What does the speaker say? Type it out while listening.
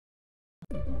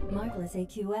Marvelous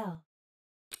AQL.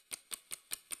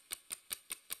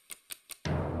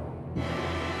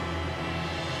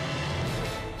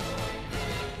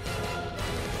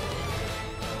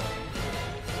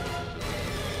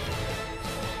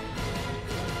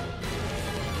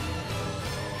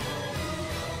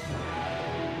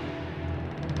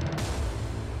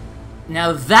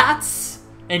 Now that's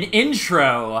an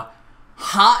intro.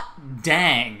 Hot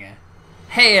dang.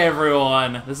 Hey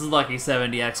everyone, this is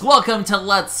Lucky70X. Welcome to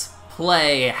Let's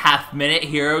Play Half Minute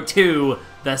Hero 2,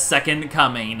 The Second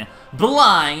Coming.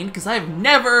 Blind, because I've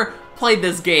never played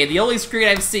this game. The only screen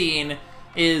I've seen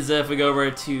is if we go over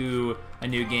to a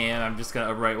new game, I'm just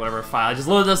gonna overwrite whatever file. I just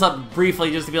load this up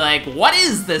briefly just to be like, what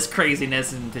is this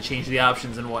craziness, and to change the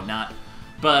options and whatnot.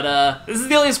 But this is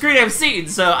the only screen I've seen,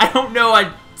 so I don't know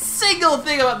a single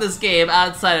thing about this game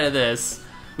outside of this.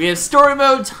 We have story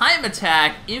mode, time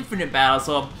attack, infinite battle,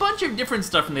 so a bunch of different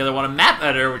stuff from the other one. A map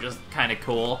editor, which is kind of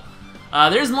cool.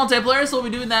 There's multiplayer, so we'll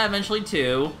be doing that eventually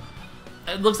too.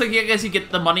 It looks like, I guess you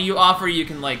get the money you offer, you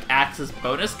can like access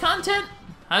bonus content?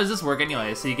 How does this work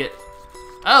anyway? So you get,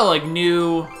 oh, like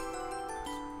new,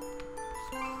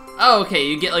 oh, okay,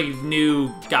 you get like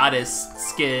new goddess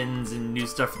skins and new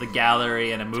stuff for the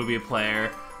gallery and a movie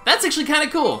player. That's actually kind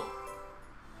of cool.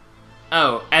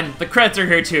 Oh, and the credits are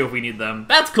here too if we need them.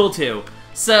 That's cool too.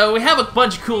 So we have a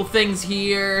bunch of cool things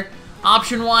here.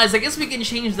 Option-wise, I guess we can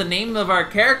change the name of our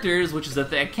characters, which is a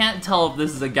thing. I can't tell if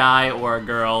this is a guy or a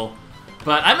girl,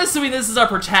 but I'm assuming this is our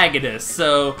protagonist.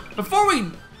 So before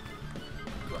we,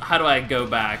 how do I go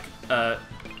back?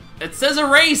 It says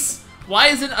erase. Why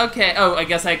isn't, okay, oh, I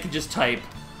guess I could just type.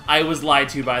 I was lied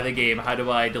to by the game. How do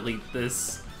I delete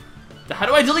this? How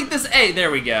do I delete this A?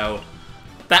 There we go.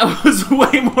 That was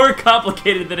way more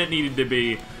complicated than it needed to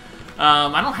be.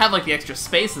 I don't have like the extra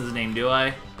space as a name, do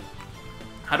I?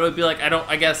 How do I be like,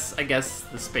 I guess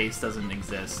the space doesn't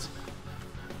exist.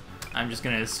 I'm just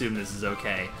gonna assume this is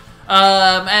okay.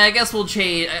 And I guess we'll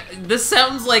change, this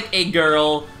sounds like a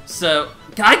girl, so,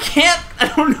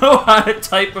 I don't know how to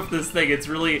type with this thing. It's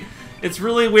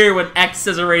really weird when X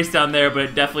says erase down there, but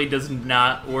it definitely does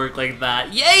not work like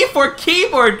that. Yay for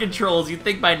keyboard controls! You'd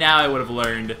think by now I would have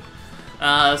learned.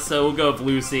 So we'll go with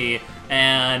Lucy,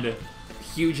 and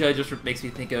Huja just makes me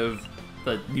think of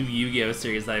the new Yu-Gi-Oh!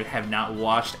 Series that I have not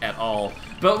watched at all.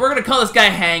 But we're gonna call this guy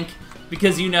Hank,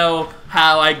 because you know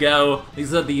how I go.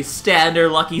 These are the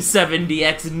standard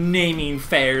Lucky70X naming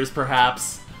fairs,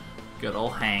 perhaps. Good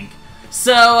old Hank.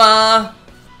 So, I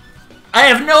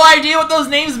have no idea what those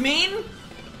names mean.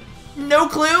 No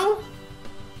clue.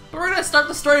 But we're gonna start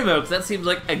the story mode, because that seems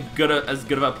like as good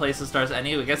of a place to start as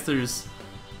any. I guess there's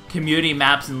community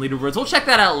maps and leaderboards. We'll check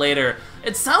that out later.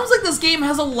 It sounds like this game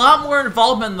has a lot more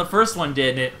involvement than the first one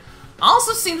did. It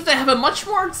also seems to have a much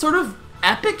more sort of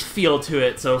epic feel to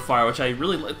it so far, which I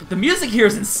really like. The music here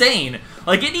is insane.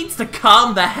 Like, it needs to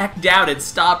calm the heck down and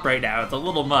stop right now. It's a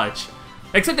little much.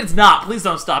 Except it's not. Please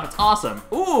don't stop. It's awesome.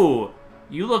 Ooh,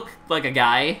 you look like a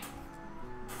guy.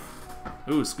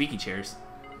 Ooh, squeaky chairs.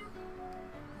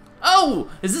 Oh,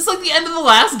 is this like the end of the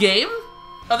last game?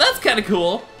 Oh, that's kind of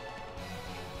cool.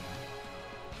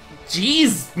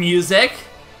 Jeez, music.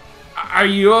 Are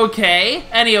you okay?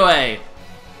 Anyway.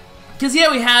 Because, yeah,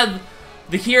 we had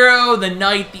the hero, the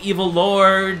knight, the evil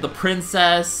lord, the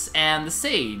princess, and the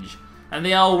sage. And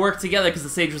they all worked together because the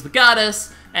sage was the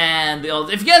goddess. And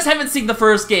if you guys haven't seen the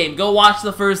first game, go watch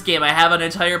the first game. I have an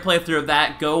entire playthrough of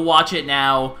that. Go watch it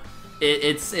now.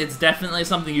 It's definitely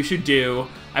something you should do.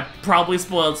 I probably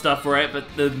spoiled stuff for it, but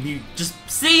just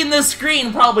seeing this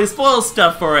screen probably spoils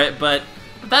stuff for it, but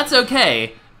that's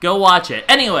okay. Go watch it.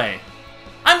 Anyway,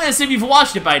 I'm gonna assume you've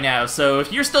watched it by now, so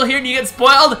if you're still here and you get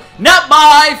spoiled, not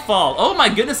my fault! Oh my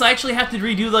goodness, I actually have to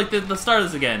redo like the start of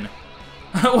this again.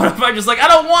 What if I'm just like, I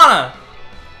don't wanna?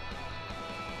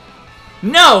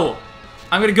 No!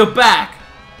 I'm gonna go back.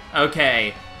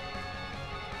 Okay.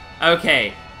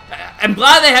 Okay. I'm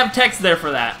glad they have text there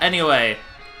for that. Anyway.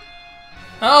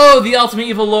 Oh, the ultimate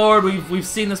evil lord. We've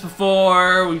seen this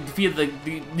before. We've defeated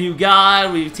the new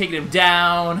god. We've taken him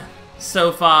down.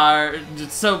 So far,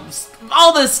 so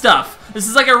all this stuff. This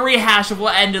is like a rehash of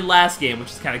what ended last game, which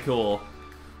is kind of cool.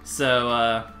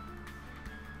 So,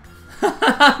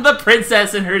 the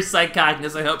princess and her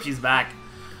psychicness. I hope she's back.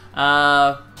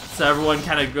 So everyone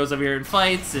kind of goes over here and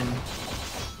fights and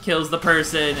kills the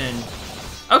person. And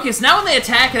okay, so now when they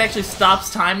attack, it actually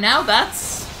stops time. Now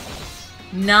that's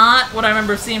not what I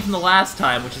remember seeing from the last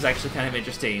time, which is actually kind of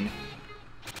interesting.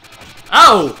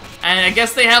 Oh! And I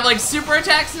guess they have, like, super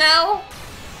attacks now?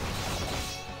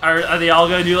 Are they all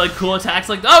gonna do, like, cool attacks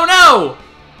like... Oh,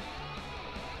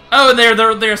 no! Oh, and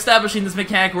they're establishing this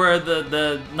mechanic where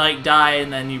the knight died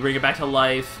and then you bring it back to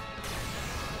life.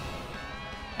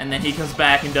 And then he comes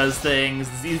back and does things.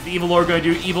 Is the Evil Lord going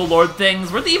to do Evil Lord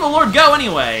things? Where'd the Evil Lord go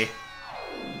anyway?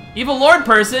 Evil Lord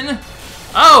person?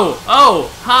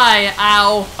 Oh, hi,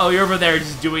 ow. Oh, you're over there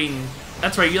just doing...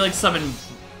 That's right, you like summon...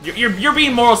 You're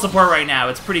being moral support right now.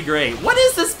 It's pretty great. What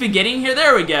is this beginning here?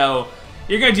 There we go.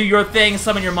 You're gonna do your thing,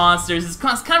 summon your monsters. It's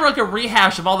kind of like a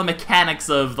rehash of all the mechanics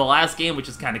of the last game, which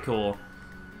is kind of cool.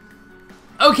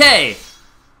 Okay.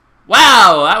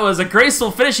 Wow, that was a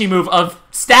graceful finishing move of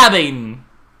stabbing.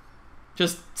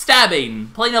 Just stabbing.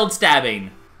 Plain old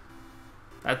stabbing.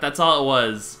 That's all it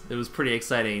was. It was pretty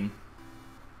exciting.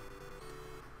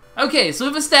 Okay, so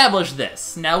we've established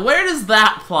this. Now, where does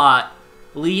that plot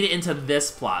lead into this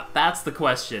plot? That's the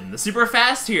question. The super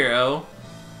fast hero.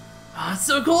 Oh, it's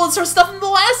so cool. It's our stuff from the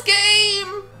last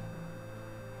game.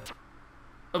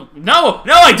 Oh, no,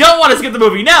 I don't want to skip the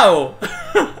movie. No.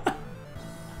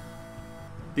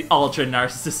 The ultra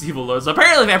narcissist evil lord. So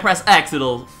apparently, if I press X,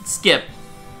 it'll skip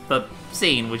the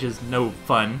scene, which is no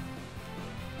fun.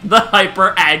 The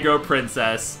hyper aggro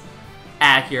princess.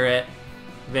 Accurate.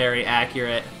 Very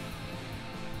accurate.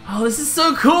 Oh, this is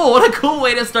so cool! What a cool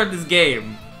way to start this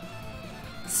game!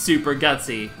 Super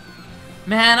gutsy.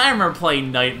 Man, I remember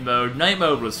playing Night Mode. Night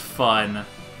Mode was fun.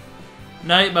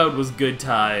 Night Mode was good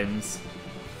times.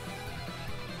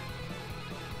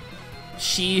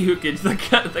 She who could...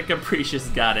 The capricious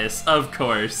goddess, of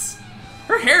course.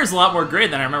 Her hair is a lot more gray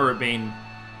than I remember it being.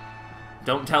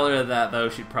 Don't tell her that, though.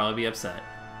 She'd probably be upset.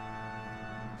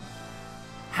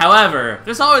 However,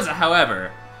 there's always a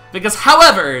however. Because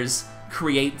howevers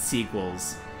create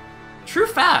sequels. True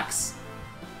facts.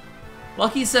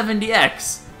 Lucky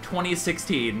 70X,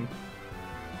 2016.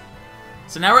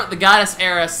 So now we're at the Goddess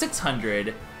Era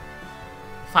 600.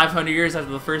 500 years after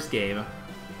the first game.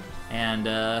 And,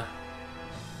 the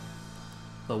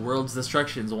world's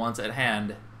destruction is once at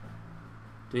hand.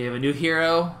 Do we have a new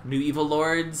hero? New evil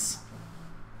lords?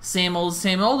 Same old,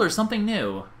 or something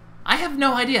new? I have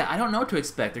no idea. I don't know what to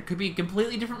expect. There could be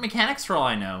completely different mechanics for all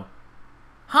I know.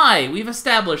 Hi, we've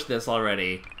established this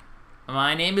already.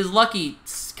 My name is Lucky...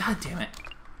 God damn it.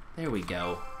 There we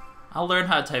go. I'll learn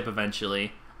how to type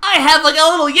eventually. I have like a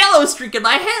little yellow streak in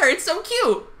my hair. It's so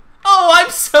cute. Oh, I'm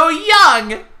so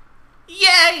young.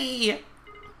 Yay.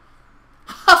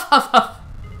 Huff, huff, huff.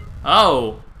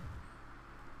 Oh.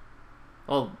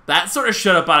 Well, that sort of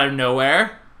showed up out of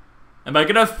nowhere. Am I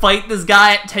gonna fight this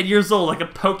guy at 10 years old like a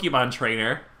Pokemon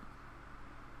trainer?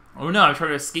 Oh no, I'm trying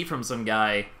to escape from some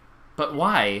guy. But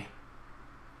why?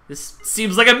 This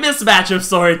seems like a mismatch of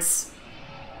sorts.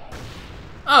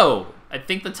 Oh, I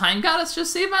think the time goddess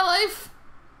just saved my life?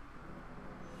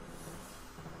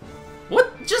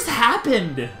 What just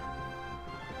happened?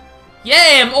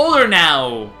 Yay, I'm older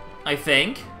now, I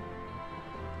think.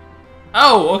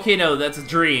 Oh, okay, no, that's a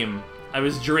dream. I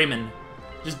was dreaming.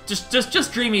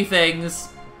 Just dreamy things.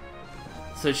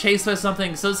 So chased by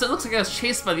something, so it looks like I was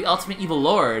chased by the ultimate evil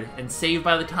lord and saved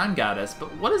by the time goddess,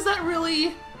 but what is that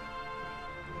really?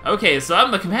 Okay, so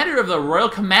I'm the commander of the Royal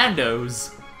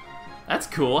Commandos. That's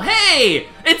cool. Hey!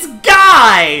 It's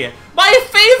Guy! My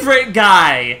favorite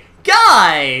guy!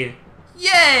 Guy!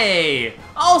 Yay!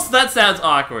 Also, that sounds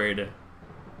awkward.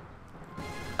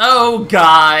 Oh,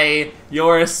 Guy!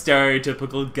 You're a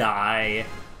stereotypical guy.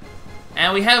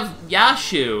 And we have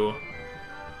Yashu.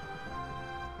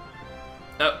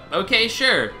 Oh, okay,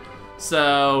 sure.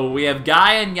 So, we have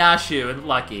Guy and Yashu and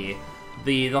Lucky.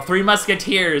 The three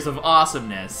musketeers of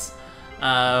awesomeness.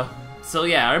 So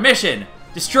yeah, our mission.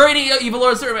 Destroy the evil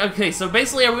lords. Okay, so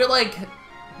basically are we like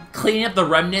cleaning up the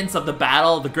remnants of the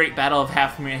battle, the great battle of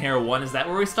Half Moon Hero 1? Is that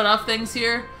where we start off things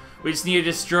here? We just need to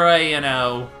destroy, you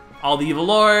know, all the evil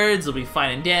lords. It'll be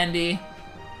fine and dandy.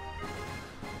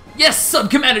 Yes,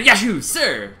 Sub-Commander Yashu,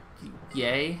 sir!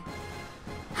 Yay.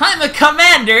 I'm a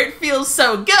commander, it feels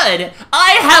so good!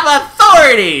 I have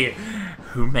authority!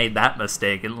 Who made that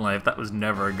mistake in life? That was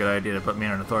never a good idea to put me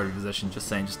in an authority position. Just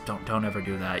saying, just don't ever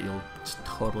do that. You'll just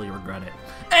totally regret it.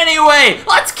 Anyway,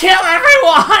 let's kill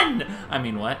everyone! I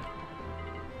mean, what?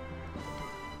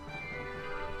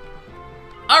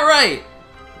 Alright.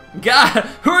 God,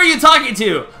 who are you talking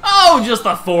to? Oh, just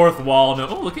the fourth wall. No,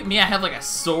 oh, look at me. I have like a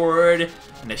sword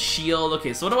and a shield.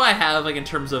 Okay, so what do I have like in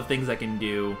terms of things I can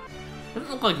do? Doesn't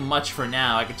look like much for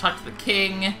now. I can talk to the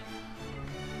king.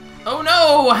 Oh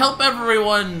no! Help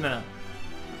everyone!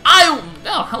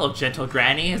 Oh, hello, gentle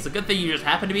granny. It's a good thing you just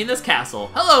happened to be in this castle.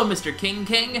 Hello, Mr.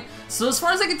 King. So as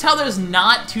far as I can tell, there's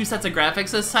not two sets of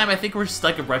graphics this time. I think we're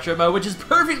stuck in retro mode, which is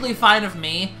perfectly fine with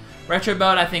me. Retro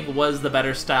mode, I think, was the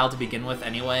better style to begin with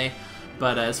anyway.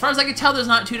 But as far as I can tell, there's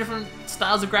not two different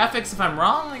styles of graphics. If I'm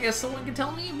wrong, I guess someone can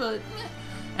tell me, but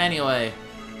anyway.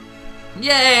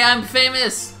 Yay, I'm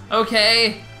famous!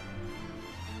 Okay.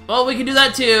 Well, we can do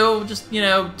that too. Just, you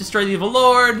know, destroy the evil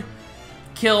lord,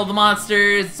 kill the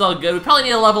monsters, it's all good. We probably need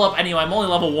to level up anyway. I'm only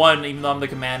level 1, even though I'm the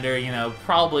commander, you know.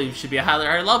 Probably should be a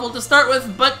higher level to start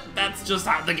with, but that's just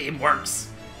how the game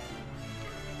works.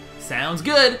 Sounds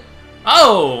good.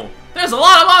 Oh! There's a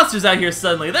lot of monsters out here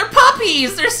suddenly. They're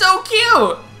puppies! They're so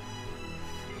cute!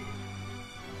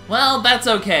 Well, that's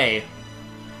okay.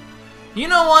 You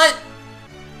know what?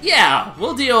 Yeah,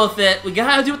 we'll deal with it. We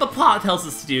gotta do what the plot tells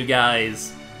us to do,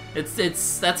 guys.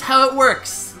 That's how it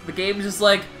works. The game's just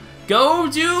like, go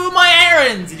do my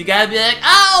errands! And you gotta be like,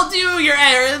 I'll do your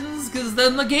errands! Because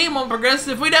then the game won't progress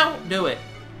if we don't do it.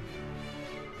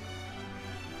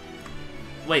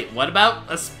 Wait, what about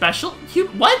a special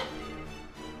what?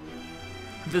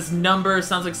 This number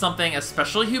sounds like something a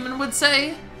special human would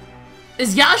say.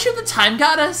 Is Yashu the time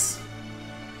goddess?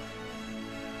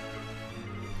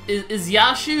 Is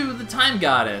Yashu the time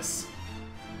goddess?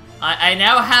 I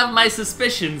now have my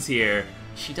suspicions here.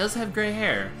 She does have gray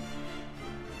hair.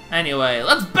 Anyway,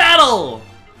 let's battle!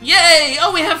 Yay!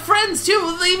 Oh, we have friends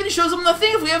too! It even shows them the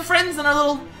thing if we have friends in our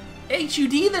little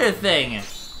HUD there thing.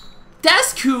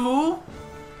 That's cool!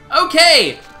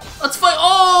 Okay! Let's fight!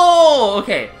 Oh!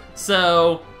 Okay,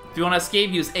 so if you want to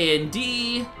escape, use A and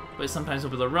D, but sometimes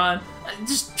we'll be able to run.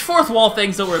 Just fourth wall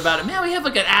things, don't worry about it. Man, we have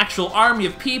like an actual army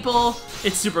of people.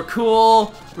 It's super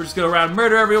cool. We're just going around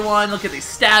murder everyone. Look at these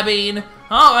stabbing.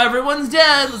 Oh, everyone's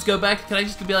dead. Let's go back. Can I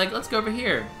just be like, let's go over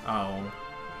here? Oh.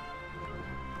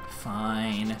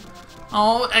 Fine.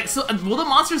 Oh, so will the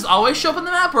monsters always show up on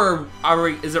the map, or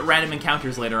is it random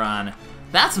encounters later on?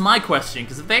 That's my question,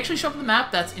 because if they actually show up on the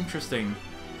map, that's interesting.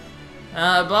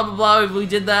 Blah, blah, blah, we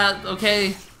did that,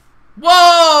 okay.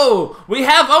 Whoa! We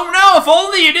have, oh no, if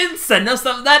only you didn't send us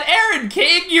that errand,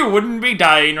 King, you wouldn't be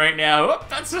dying right now. Oh,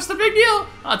 that's just a big deal.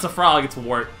 Oh, it's a frog, it's a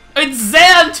wart. It's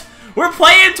Zant! We're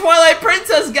playing Twilight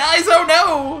Princess, guys,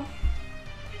 oh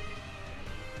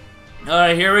no!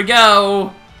 Alright, here we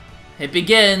go. It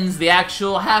begins, the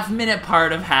actual half-minute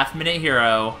part of Half-Minute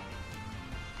Hero.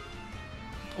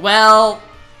 Well,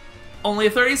 only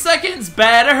 30 seconds,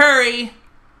 better hurry.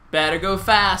 Better go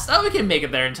fast. Oh, we can make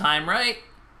it there in time, right?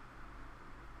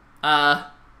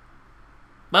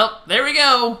 Well, there we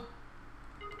go.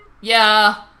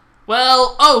 Yeah.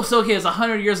 Well, oh, so okay, it's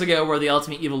 100 years ago where the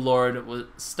ultimate evil lord was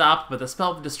stopped, but the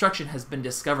spell of destruction has been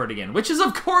discovered again, which is,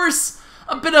 of course,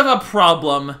 a bit of a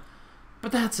problem,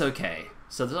 but that's okay.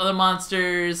 So there's other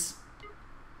monsters.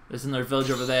 There's another village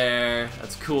over there.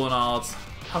 That's cool and all. Let's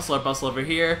hustle or bustle over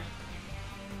here.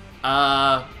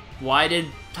 Why did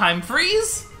time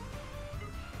freeze?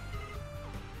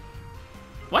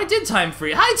 Why did time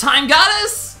freeze? Hi, time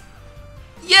goddess!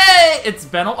 Yay! It's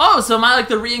been a- oh, so am I like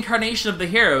the reincarnation of the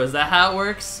hero? Is that how it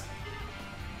works?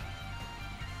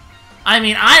 I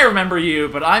mean, I remember you,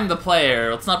 but I'm the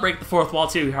player. Let's not break the fourth wall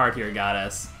too hard here,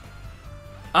 goddess.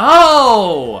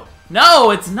 Oh!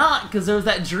 No, it's not, because there was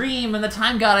that dream and the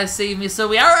time goddess saved me, so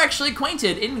we are actually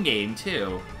acquainted in-game,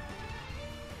 too.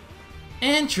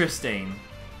 Interesting.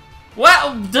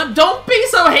 Well, don't be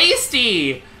so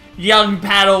hasty, young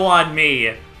Padawan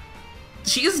me.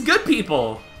 She's good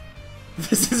people.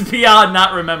 This is beyond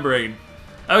not remembering.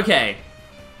 Okay.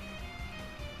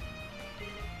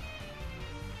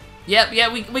 Yep,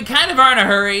 yeah, we kind of are in a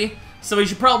hurry, so we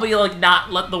should probably, like,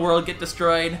 not let the world get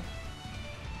destroyed.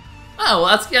 Oh,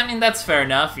 well, I mean, that's fair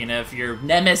enough. You know, if your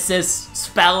nemesis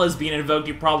spell is being invoked,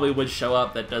 you probably would show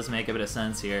up. That does make a bit of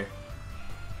sense here.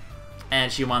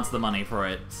 And she wants the money for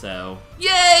it, so...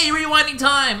 Yay! Rewinding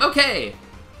time! Okay!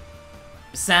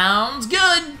 Sounds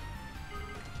good!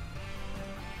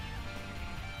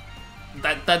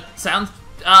 That sounds...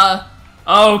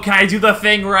 Oh, can I do the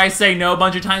thing where I say no a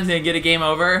bunch of times and get a game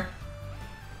over?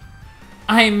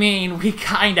 I mean, we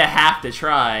kinda have to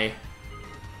try.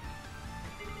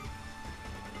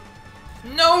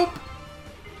 Nope!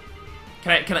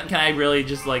 Can I really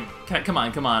just, like... come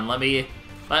on, let me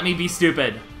be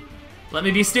stupid. Let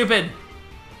me be stupid.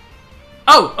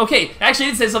 Oh, okay. Actually,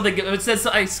 it says something. It says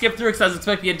I skipped through because I was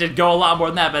expecting it to go a lot more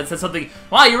than that, but it says something.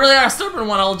 Wow, you really are a stubborn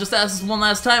one. I'll just ask this one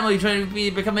last time. Will you try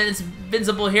to become an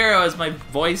invincible hero? As my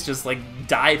voice just like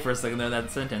died for a second there in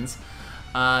that sentence.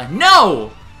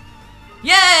 No!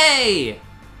 Yay!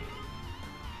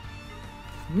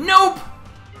 Nope!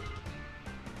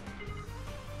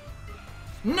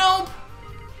 Nope!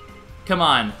 Come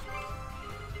on.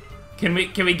 Can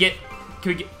we get...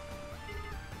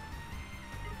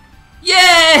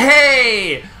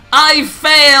 Yay! I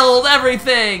failed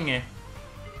everything!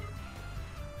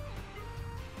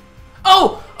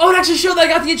 Oh! Oh, it actually showed that I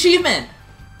got the achievement!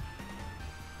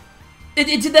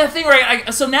 It did that thing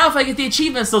where so now if I get the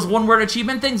achievements, those one-word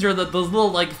achievement things, or those little,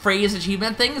 like, phrase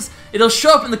achievement things, it'll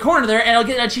show up in the corner there, and I'll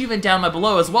get an achievement down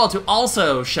below as well to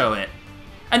also show it.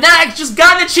 And then I just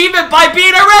got an achievement by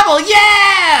being a rebel!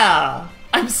 Yeah!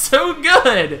 I'm so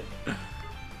good!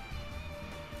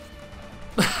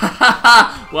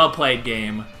 Well played,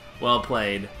 game. Well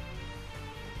played.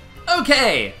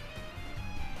 Okay!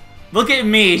 Look at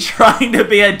me trying to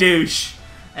be a douche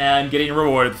and getting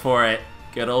rewarded for it.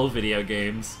 Good old video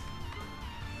games.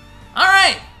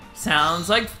 Alright! Sounds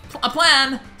like a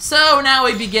plan. So now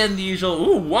we begin the usual...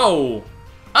 Ooh, whoa!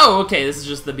 Oh, okay, this is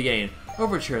just the beginning.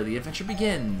 Overture, the adventure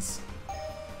begins.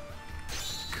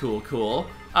 Cool, cool.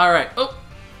 Alright, oh!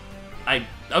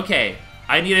 Okay.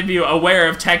 I need to be aware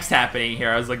of text happening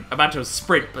here. I was like about to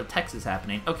sprint, but text is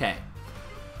happening. Okay.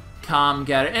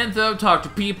 Gather info, talk to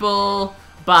people,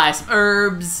 buy some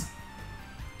herbs.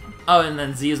 Oh, and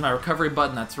then Z is my recovery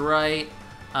button, that's right.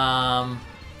 And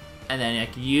then I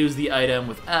can use the item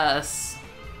with S.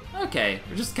 Okay,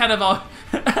 we're just kind of all...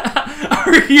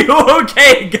 Are you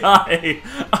okay, Guy?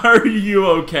 Are you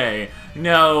okay?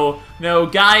 No,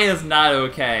 Guy is not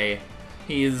okay.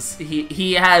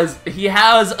 He has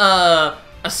a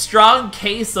strong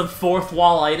case of fourth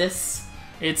wallitis.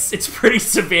 It's pretty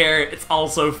severe. It's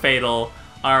also fatal.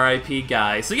 R.I.P.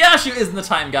 Guy. So Yashu isn't the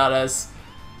time goddess.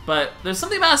 But there's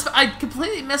something about... I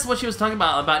completely missed what she was talking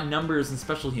about numbers and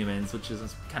special humans, which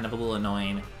is kind of a little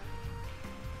annoying.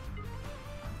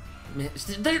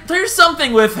 There's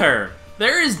something with her.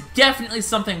 There is definitely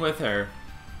something with her.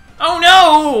 Oh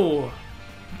no!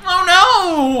 Oh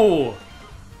no!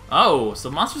 Oh, so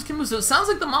monsters can move. So it sounds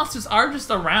like the monsters are just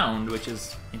around, which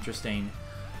is interesting.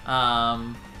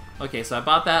 Okay, so I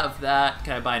bought that of that.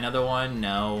 Can I buy another one?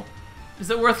 No.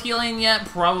 Is it worth healing yet?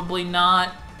 Probably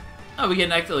not. Oh, we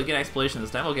get an exploration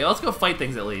this time. Okay, let's go fight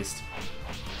things at least.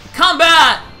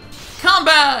 Combat!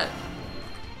 Combat!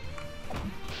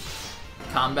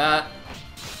 Combat.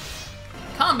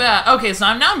 Combat! Okay,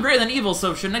 so now I'm greater than evil,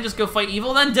 so shouldn't I just go fight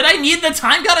evil then? Did I need the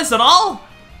time goddess at all?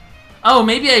 Oh,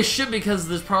 maybe I should because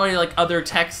there's probably like other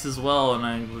texts as well, and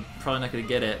I'm probably not gonna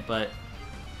get it, but...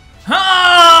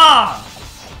 Ah!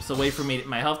 So wait for me,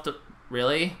 my health to...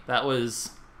 Really? That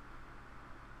was...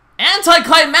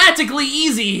 anticlimactically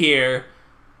easy here!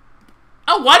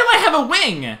 Oh, why do I have a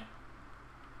wing?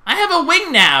 I have a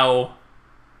wing now!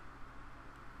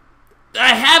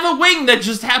 I have a wing that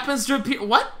just happens to appear...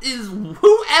 What is...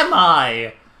 Who am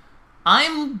I?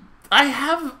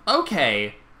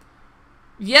 Okay.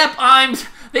 Yep,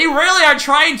 they really are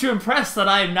trying to impress that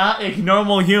I'm not a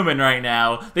normal human right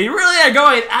now. They really are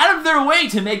going out of their way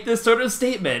to make this sort of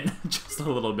statement. Just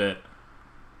a little bit.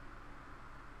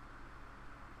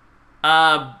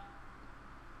 Yeah,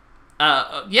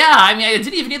 I mean, I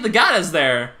didn't even need the goddess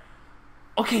there.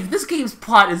 Okay, this game's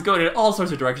plot is going in all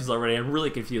sorts of directions already. I'm really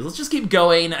confused. Let's just keep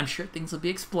going. I'm sure things will be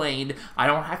explained. I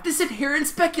don't have to sit here and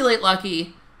speculate,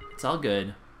 Lucky. It's all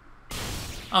good.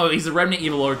 Oh, he's a remnant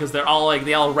evil lord because they're all like,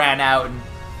 they all ran out and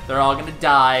they're all gonna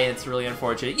die. It's really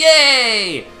unfortunate.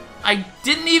 Yay! I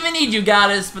didn't even need you,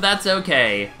 goddess, but that's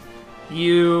okay.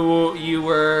 You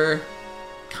were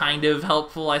kind of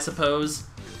helpful, I suppose.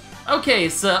 Okay,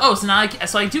 so now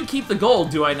I do keep the gold,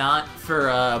 do I not,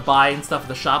 for buying stuff at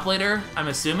the shop later? I'm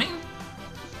assuming.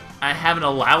 I have an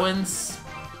allowance.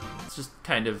 It's just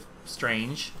kind of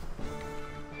strange.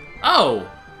 Oh,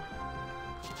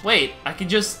 wait, I can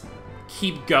just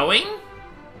keep going?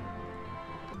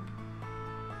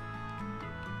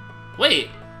 Wait.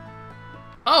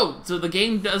 Oh, so the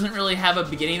game doesn't really have a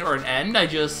beginning or an end. Do I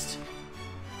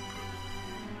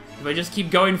just keep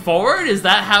going forward? Is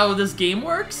that how this game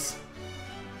works?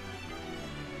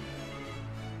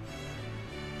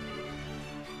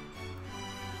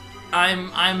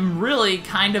 I'm really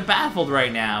kind of baffled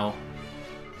right now.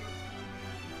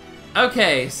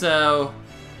 Okay, so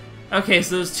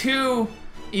there's two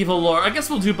evil lords. I guess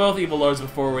we'll do both evil lords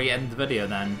before we end the video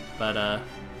then. But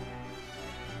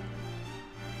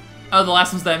oh, the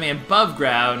last one's that I made above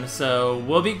ground, so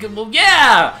we'll be good. Well,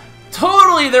 yeah!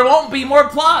 Totally, there won't be more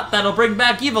plot that'll bring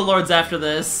back evil lords after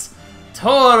this.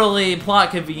 Totally,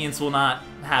 plot convenience will not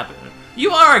happen.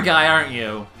 You are a guy, aren't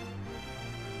you?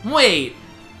 Wait.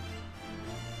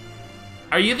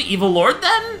 Are you the evil lord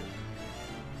then?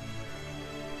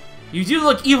 You do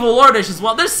look evil lordish as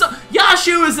well.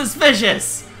 Yashu is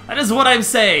suspicious! That is what I'm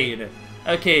saying.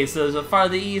 Okay, so far to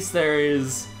the east there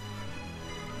is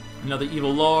another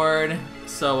evil lord,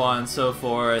 so on and so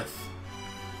forth.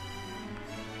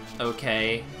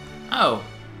 Okay. Oh.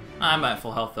 I'm at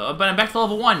full health though, but I'm back to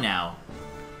level 1 now.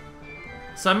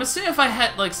 So I'm assuming if I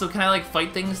had, like, so can I, like,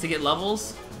 fight things to get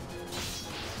levels?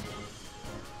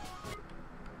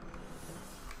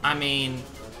 I mean,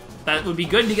 that would be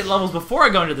good to get levels before I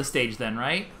go into the stage then,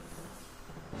 right?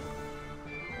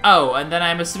 Oh, and then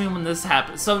I'm assuming when this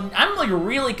happens. So I'm, like,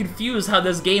 really confused how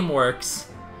this game works.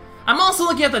 I'm also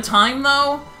looking at the time,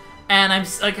 though, and I'm,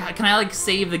 like, can I, like,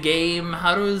 save the game?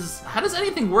 How does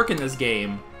anything work in this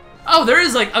game? Oh, there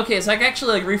is, like, okay, so I can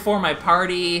actually, like, reform my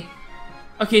party.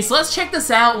 Okay, so let's check this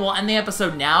out. We'll end the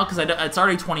episode now, because it's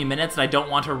already 20 minutes, and I don't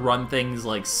want to run things,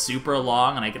 like, super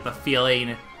long, and I get the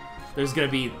feeling there's gonna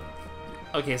be...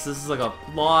 Okay, so this is, like, a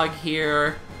log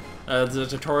here. There's a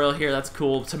tutorial here, that's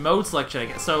cool. To mode selection, I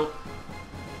guess. So,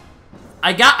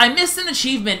 I missed an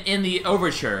achievement in the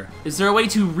overture. Is there a way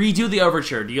to redo the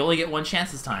overture? Do you only get one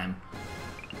chance this time?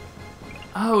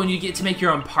 Oh, and you get to make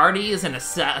your own parties and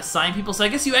assign people. So I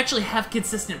guess you actually have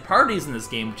consistent parties in this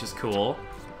game, which is cool.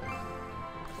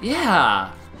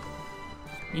 Yeah,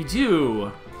 you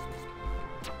do.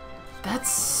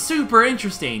 That's super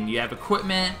interesting. You have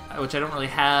equipment, which I don't really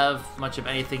have much of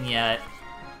anything yet.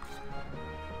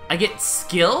 I get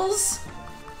skills?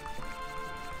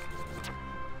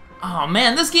 Oh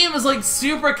man, this game is like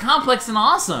super complex and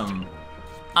awesome.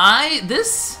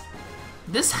 This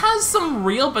has some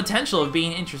real potential of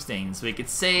being interesting. So we could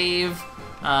save.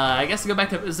 I guess to go back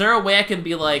to, is there a way I can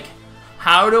be like,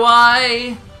 how do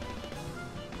I?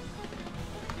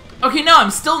 Okay, no, I'm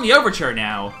still in the overture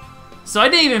now. So I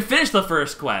didn't even finish the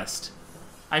first quest.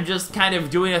 I'm just kind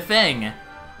of doing a thing.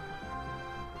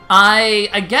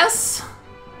 I guess,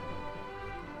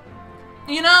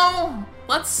 you know,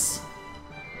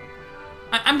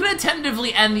 I'm gonna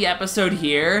tentatively end the episode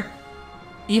here,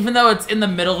 even though it's in the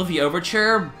middle of the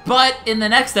overture, but in the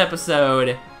next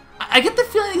episode, I get the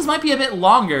feeling these might be a bit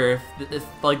longer if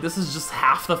like, this is just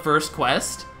half the first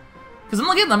quest. Because I'm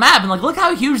looking at the map and like, look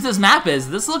how huge this map is.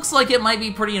 This looks like it might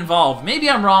be pretty involved. Maybe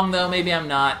I'm wrong though, maybe I'm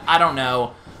not, I don't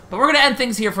know. But we're gonna end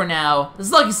things here for now. This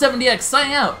is Lucky7DX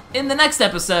signing out. In the next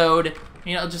episode,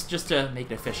 you know, just to make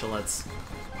it official, let's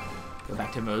go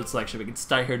back to mode selection. We can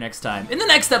start here next time. In the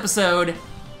next episode,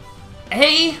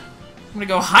 A, I'm gonna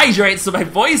go hydrate so my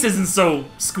voice isn't so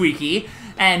squeaky,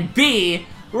 and B,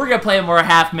 we're gonna play more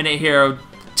half-minute Hero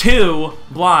 2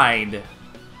 blind.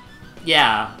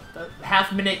 Yeah,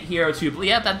 half-minute Hero 2.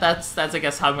 Yeah, that's I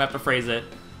guess how I'm gonna have to phrase it.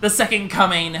 The second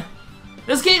coming.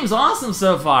 This game's awesome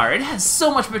so far. It has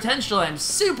so much potential. I'm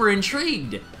super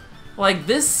intrigued. Like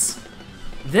this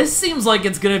seems like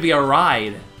it's gonna be a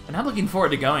ride, and I'm looking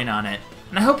forward to going on it.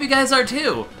 And I hope you guys are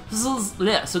too. So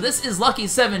this is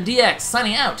Lucky7DX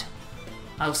signing out.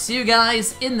 I'll see you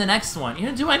guys in the next one. You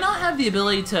know, do I not have the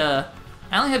ability to...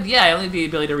 I only have the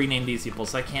ability to rename these people,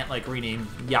 so I can't, like, rename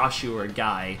Yashu or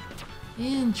Guy.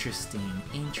 Interesting,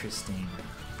 interesting.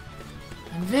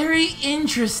 I'm very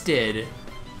interested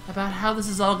about how this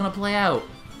is all gonna play out.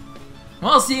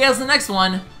 Well, I'll see you guys in the next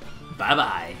one.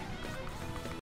 Bye-bye.